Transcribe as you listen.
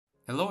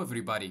Hello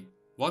everybody,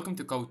 welcome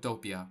to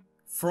CodeTopia.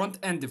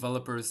 Front-end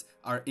developers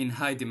are in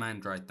high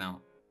demand right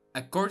now.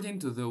 According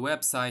to the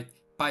website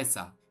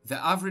Paisa,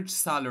 the average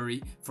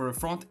salary for a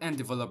front-end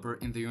developer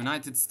in the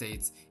United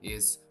States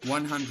is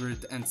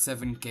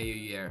 $107K a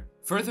year.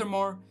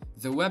 Furthermore,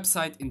 the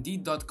website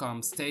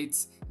Indeed.com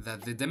states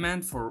that the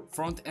demand for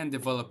front-end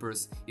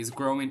developers is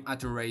growing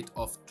at a rate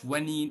of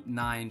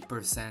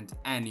 29%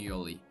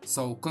 annually.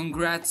 So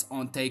congrats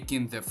on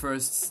taking the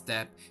first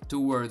step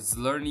towards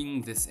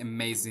learning this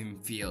amazing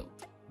field.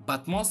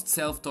 But most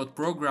self-taught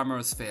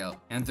programmers fail,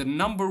 and the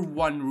number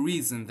one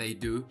reason they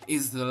do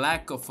is the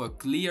lack of a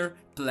clear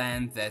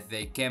plan that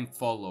they can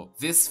follow.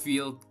 This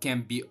field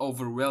can be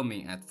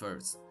overwhelming at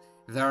first.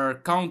 There are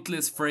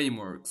countless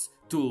frameworks,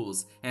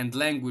 tools, and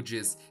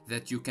languages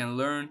that you can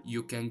learn.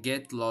 You can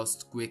get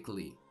lost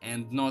quickly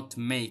and not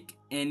make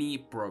any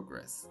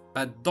progress.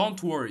 But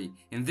don't worry,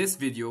 in this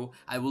video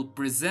I will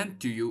present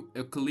to you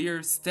a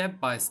clear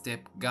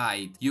step-by-step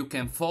guide you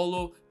can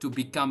follow to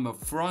become a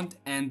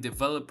front-end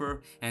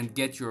developer and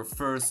get your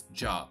first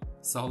job.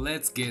 So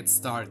let's get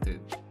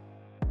started.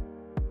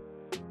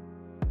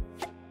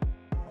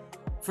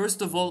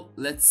 First of all,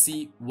 let's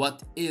see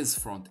what is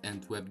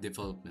front-end web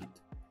development.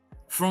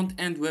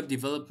 Front-end web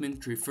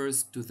development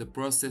refers to the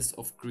process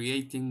of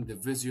creating the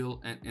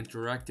visual and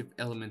interactive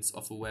elements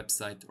of a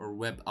website or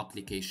web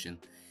application.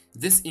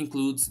 This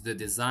includes the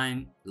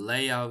design,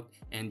 layout,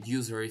 and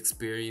user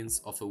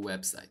experience of a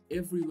website.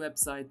 Every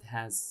website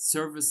has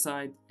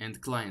server-side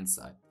and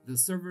client-side. The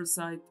server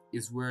side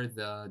is where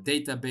the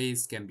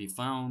database can be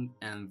found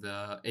and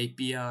the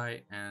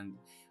API and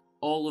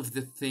all of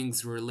the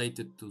things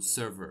related to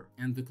server,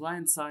 and the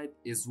client side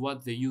is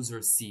what the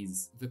user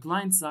sees. The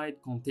client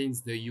side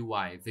contains the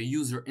UI, the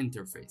user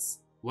interface,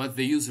 what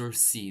the user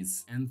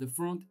sees, and the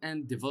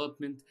front-end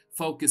development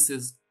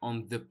focuses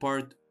on the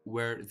part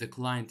where the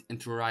client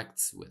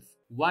interacts with.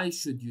 Why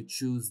should you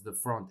choose the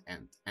front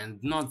end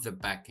and not the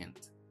back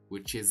end,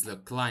 which is the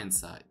client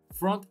side?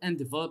 Front-end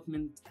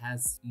development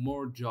has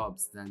more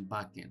jobs than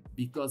back-end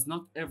because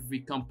not every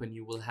company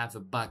will have a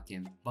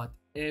back-end, but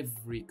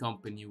every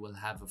company will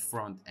have a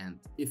front-end.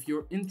 If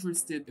you're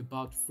interested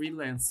about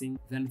freelancing,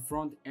 then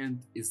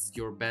front-end is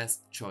your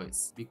best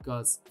choice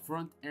because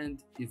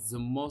front-end is the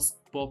most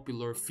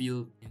popular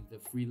field in the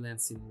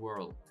freelancing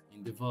world.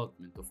 In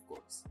development, of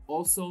course.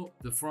 Also,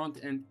 the front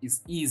end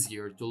is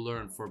easier to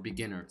learn for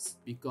beginners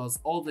because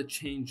all the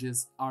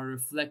changes are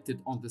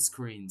reflected on the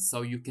screen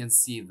so you can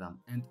see them.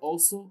 And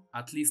also,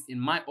 at least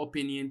in my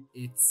opinion,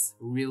 it's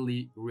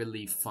really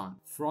fun.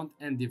 Front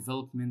end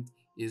development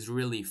is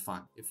really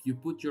fun. If you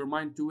put your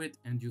mind to it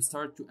and you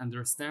start to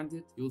understand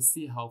it, you'll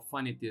see how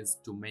fun it is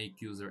to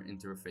make user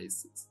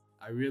interfaces.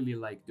 I really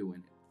like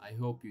doing it. I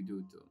hope you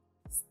do too.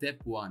 Step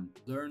 1.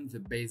 Learn the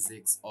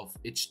basics of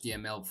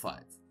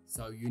HTML5.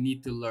 So you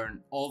need to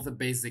learn all the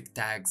basic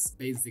tags,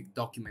 basic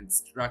document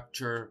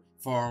structure,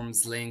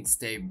 forms, links,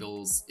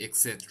 tables,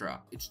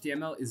 etc.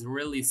 HTML is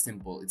really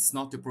simple. It's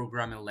not a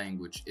programming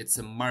language, it's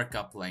a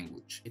markup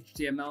language.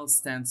 HTML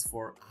stands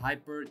for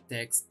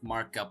Hypertext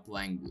Markup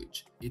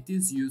Language. It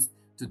is used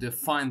to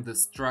define the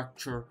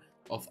structure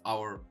of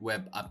our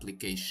web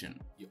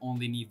application. You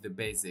only need the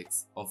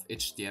basics of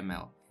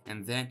HTML,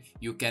 and then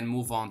you can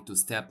move on to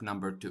step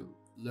number 2,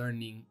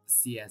 learning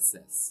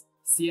CSS.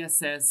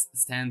 CSS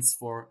stands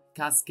for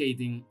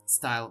Cascading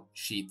Style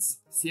Sheets.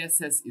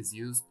 CSS is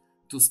used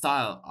to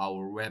style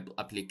our web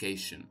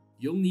application.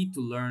 You'll need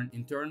to learn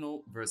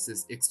internal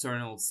versus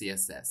external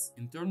CSS.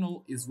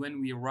 Internal is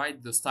when we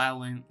write the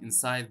styling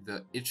inside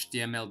the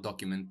HTML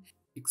document.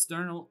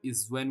 External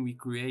is when we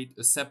create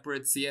a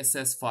separate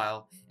CSS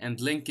file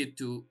and link it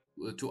to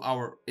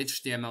our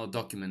HTML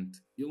document.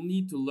 You'll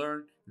need to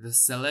learn the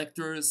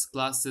selectors,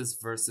 classes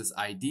versus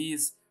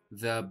IDs,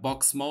 the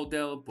box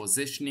model,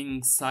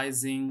 positioning,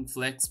 sizing,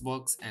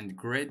 flexbox, and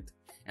grid.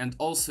 And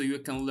also you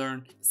can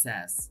learn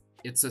Sass.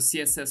 It's a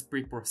CSS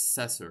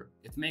preprocessor.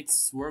 It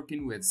makes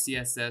working with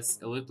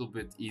CSS a little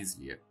bit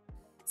easier.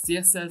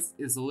 CSS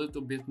is a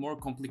little bit more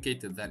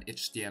complicated than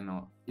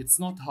HTML. It's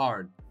not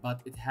hard,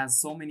 but it has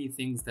so many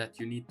things that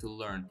you need to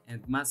learn,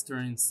 and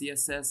mastering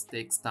CSS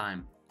takes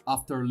time.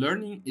 After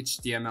learning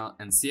HTML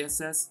and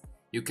CSS,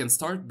 you can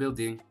start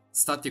building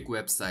static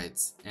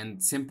websites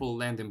and simple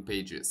landing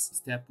pages.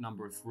 Step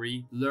number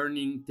 3,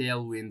 learning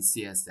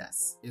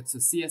Tailwind-CSS. It's a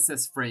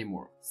CSS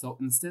framework. So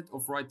instead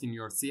of writing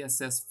your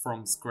CSS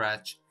from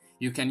scratch,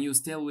 you can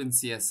use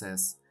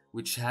Tailwind-CSS,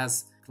 which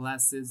has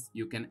classes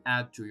you can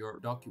add to your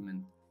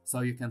document.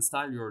 So you can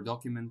style your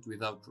document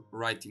without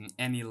writing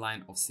any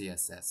line of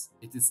CSS.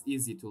 It is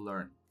easy to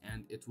learn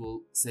and it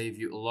will save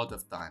you a lot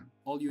of time.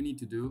 All you need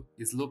to do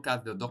is look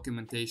at the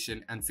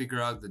documentation and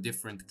figure out the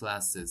different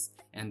classes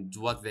and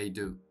what they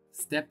do.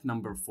 Step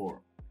number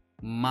 4,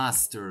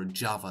 master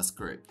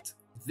JavaScript.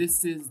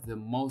 This is the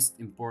most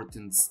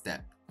important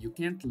step. You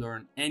can't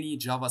learn any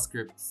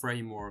JavaScript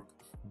framework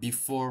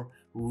before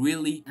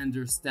really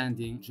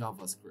understanding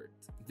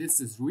JavaScript.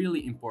 This is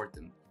really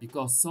important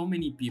because so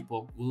many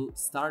people will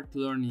start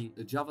learning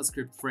a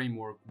JavaScript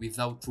framework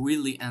without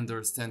really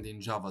understanding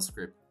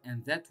JavaScript.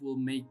 and that will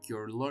make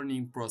your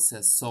learning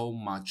process so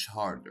much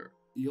harder.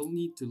 You'll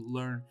need to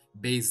learn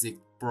basic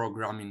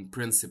programming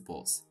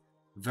principles,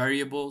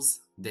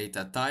 variables,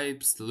 data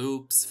types,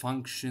 loops,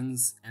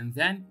 functions, and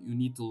then you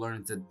need to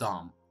learn the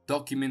DOM,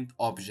 document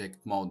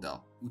object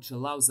model, which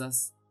allows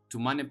us to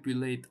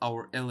manipulate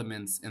our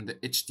elements in the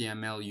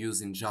HTML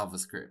using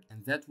JavaScript,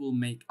 and that will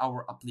make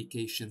our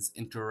applications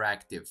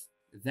interactive.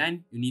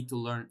 Then you need to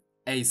learn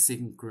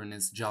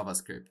asynchronous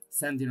JavaScript,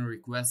 sending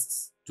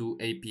requests to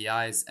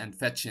APIs and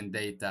fetching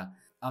data.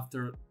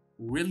 After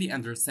really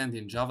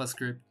understanding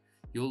JavaScript,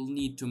 you'll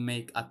need to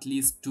make at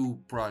least 2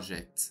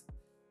 projects.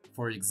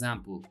 For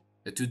example,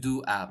 a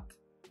to-do app,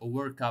 a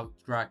workout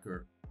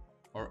tracker,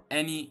 or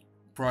any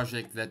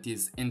project that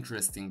is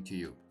interesting to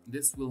you.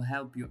 This will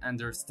help you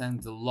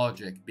understand the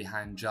logic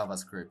behind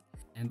JavaScript,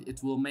 and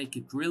it will make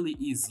it really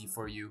easy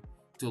for you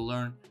to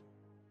learn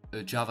a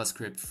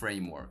JavaScript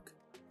framework.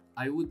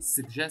 I would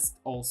suggest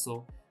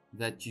also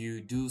that you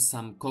do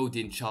some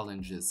coding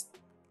challenges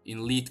in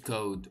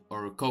LeetCode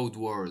or Code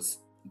Wars.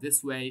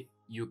 This way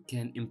you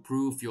can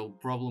improve your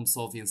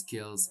problem-solving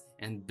skills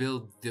and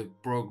build the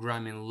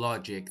programming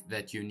logic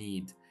that you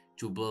need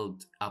to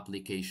build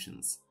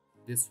applications.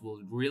 This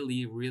will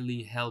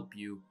really help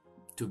you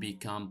to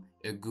become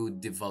a good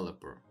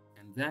developer.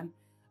 And then,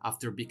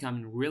 after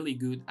becoming really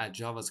good at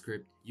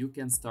JavaScript, you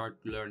can start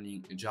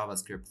learning a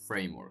JavaScript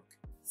framework.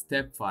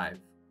 Step 5.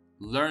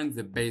 Learn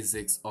the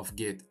basics of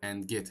Git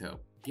and GitHub.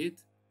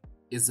 Git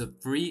is a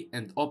free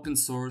and open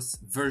source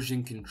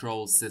version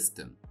control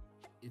system.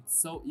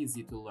 It's so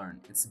easy to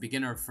learn, it's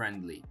beginner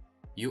friendly.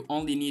 You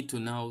only need to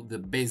know the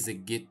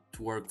basic Git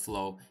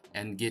workflow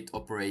and Git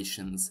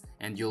operations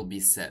and you'll be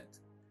set.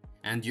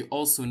 And you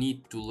also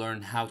need to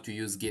learn how to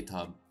use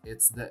GitHub.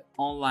 It's the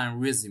online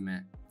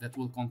resume that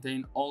will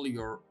contain all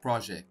your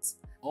projects.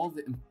 All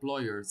the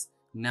employers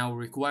now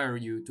require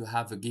you to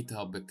have a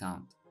GitHub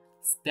account.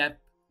 Step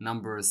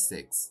number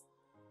 6.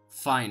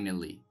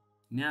 Finally,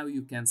 now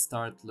you can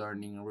start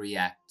learning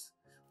React.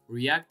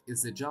 React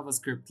is a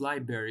JavaScript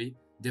library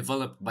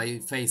developed by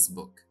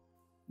Facebook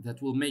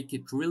that will make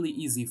it really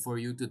easy for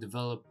you to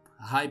develop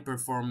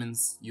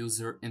high-performance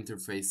user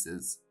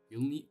interfaces.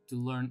 You'll need to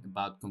learn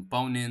about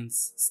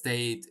components,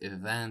 state,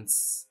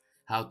 events,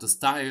 how to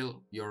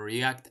style your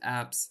React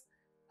apps,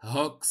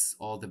 hooks,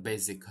 all the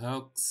basic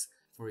hooks,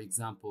 for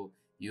example,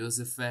 use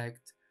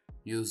effect,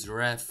 use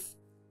ref,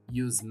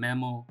 use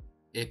memo,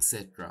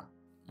 etc.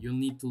 You'll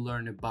need to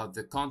learn about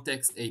the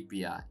context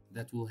API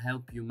that will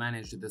help you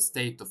manage the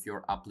state of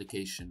your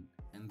application.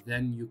 And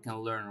then you can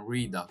learn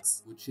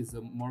Redux, which is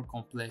a more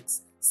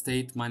complex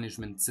state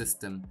management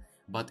system,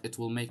 but it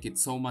will make it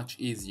so much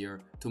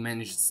easier to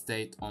manage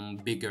state on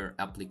bigger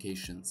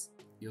applications.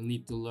 You'll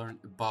need to learn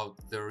about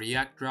the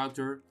React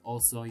router.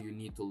 Also, you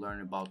need to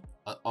learn about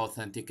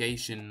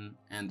authentication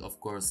and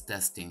of course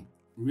testing.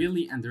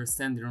 Really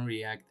understanding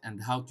React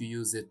and how to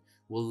use it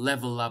will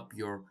level up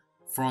your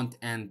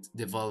front-end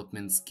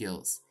development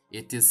skills.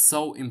 It is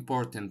so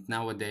important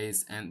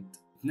nowadays and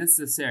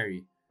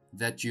necessary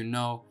that you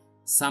know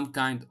some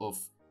kind of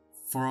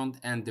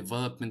front-end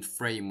development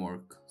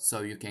framework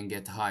so you can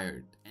get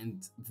hired.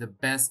 And the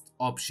best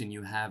option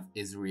you have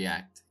is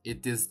React.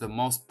 It is the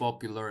most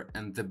popular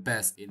and the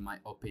best in my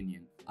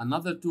opinion.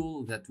 Another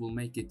tool that will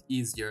make it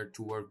easier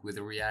to work with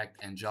React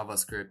and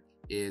JavaScript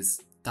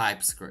is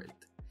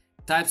Typescript.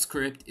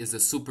 Typescript is a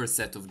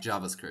superset of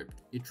JavaScript.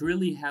 It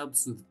really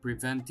helps with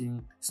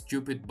preventing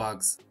stupid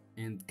bugs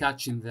and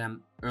catching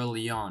them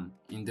early on.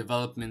 In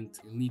development,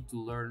 you'll need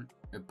to learn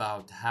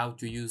about how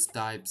to use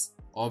types,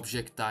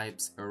 object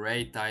types,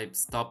 array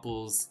types,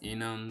 tuples,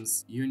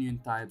 enums, union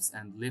types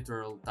and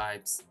literal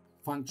types,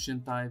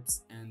 function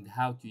types, and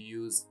how to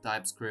use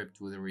TypeScript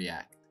with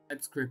React.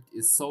 TypeScript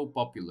is so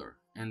popular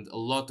and a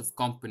lot of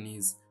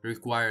companies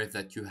require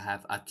that you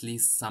have at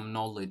least some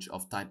knowledge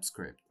of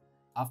TypeScript.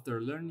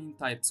 After learning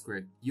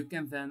TypeScript, you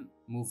can then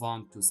move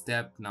on to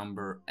step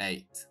number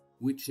 8,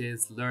 which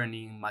is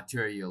learning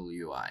Material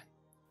UI.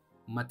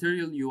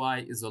 Material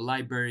UI is a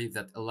library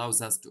that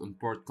allows us to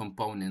import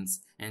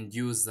components and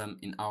use them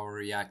in our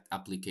React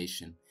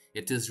application.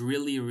 It is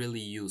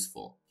really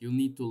useful. You'll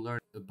need to learn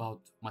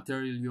about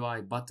Material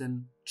UI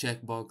button,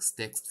 checkbox,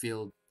 text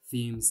field,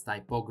 themes,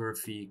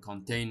 typography,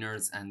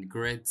 containers and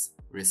grids,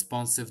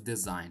 responsive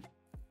design.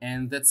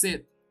 And that's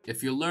it.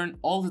 If you learn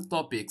all the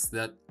topics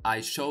that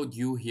I showed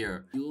you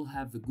here, you'll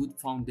have a good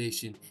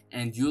foundation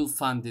and you'll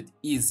find it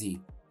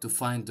easy to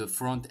find a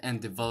front-end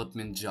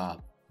development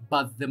job.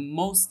 But the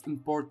most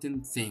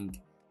important thing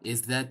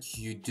is that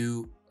you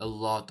do a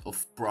lot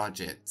of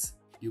projects.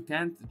 You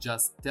can't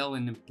just tell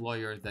an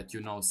employer that you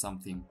know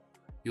something.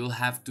 You'll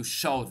have to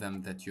show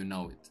them that you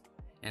know it.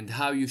 And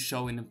how you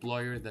show an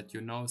employer that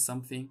you know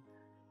something?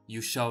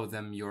 You show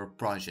them your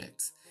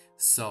projects.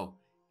 So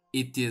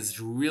it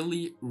is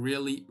really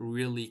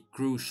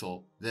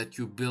crucial that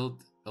you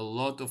build a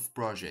lot of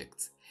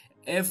projects.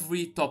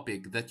 Every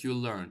topic that you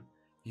learn,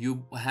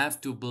 you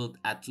have to build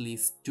at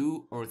least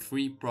 2 or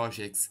 3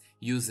 projects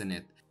using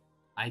it.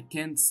 I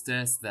can't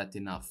stress that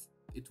enough.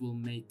 It will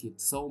make it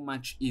so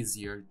much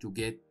easier to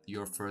get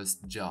your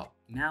first job.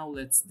 Now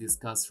let's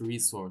discuss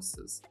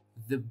resources.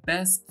 The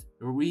best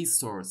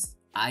resource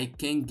I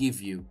can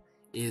give you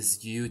is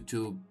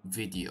YouTube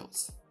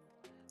videos.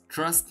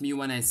 Trust me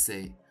when I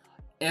say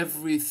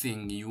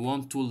everything you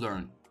want to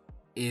learn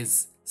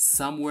is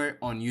somewhere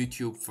on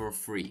YouTube for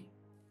free.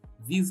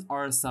 These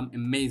are some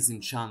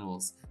amazing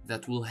channels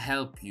that will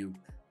help you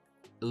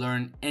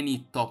learn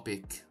any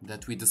topic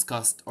that we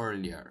discussed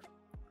earlier.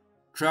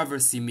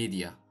 Traversy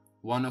Media,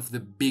 one of the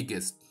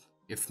biggest,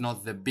 if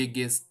not the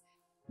biggest,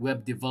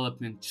 web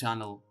development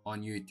channel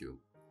on YouTube.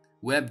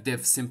 Web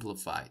Dev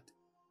Simplified,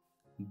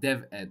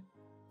 DevEd,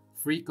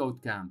 Free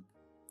Code Camp.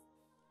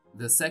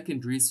 The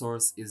second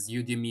resource is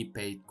Udemy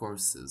paid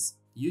courses.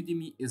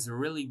 Udemy is a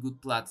really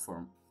good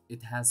platform.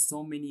 It has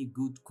so many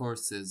good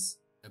courses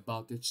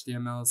about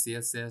HTML,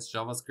 CSS,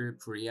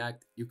 JavaScript,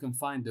 React. You can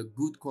find a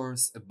good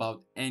course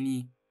about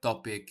any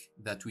topic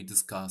that we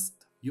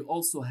discussed. You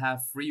also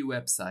have free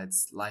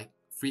websites like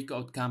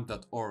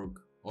freecodecamp.org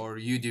or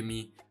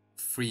Udemy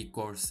free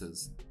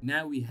courses.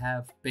 Now we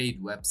have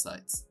paid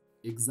websites.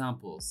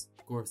 Examples: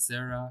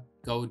 Coursera,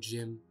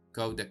 CodeGym,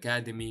 Code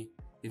Academy.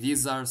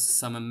 These are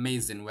some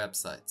amazing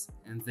websites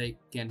and they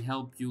can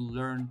help you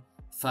learn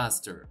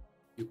faster.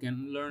 You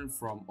can learn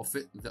from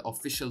the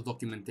official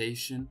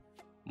documentation.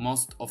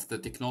 Most of the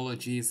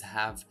technologies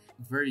have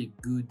very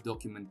good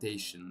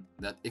documentation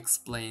that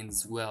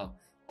explains well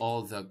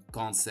all the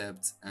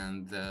concepts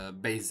and the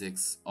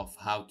basics of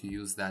how to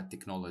use that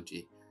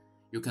technology.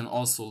 You can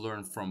also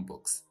learn from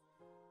books.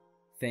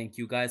 Thank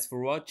you guys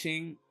for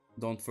watching.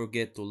 Don't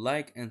forget to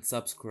like and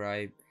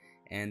subscribe,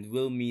 and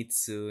we'll meet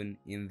soon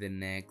in the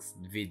next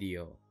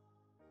video.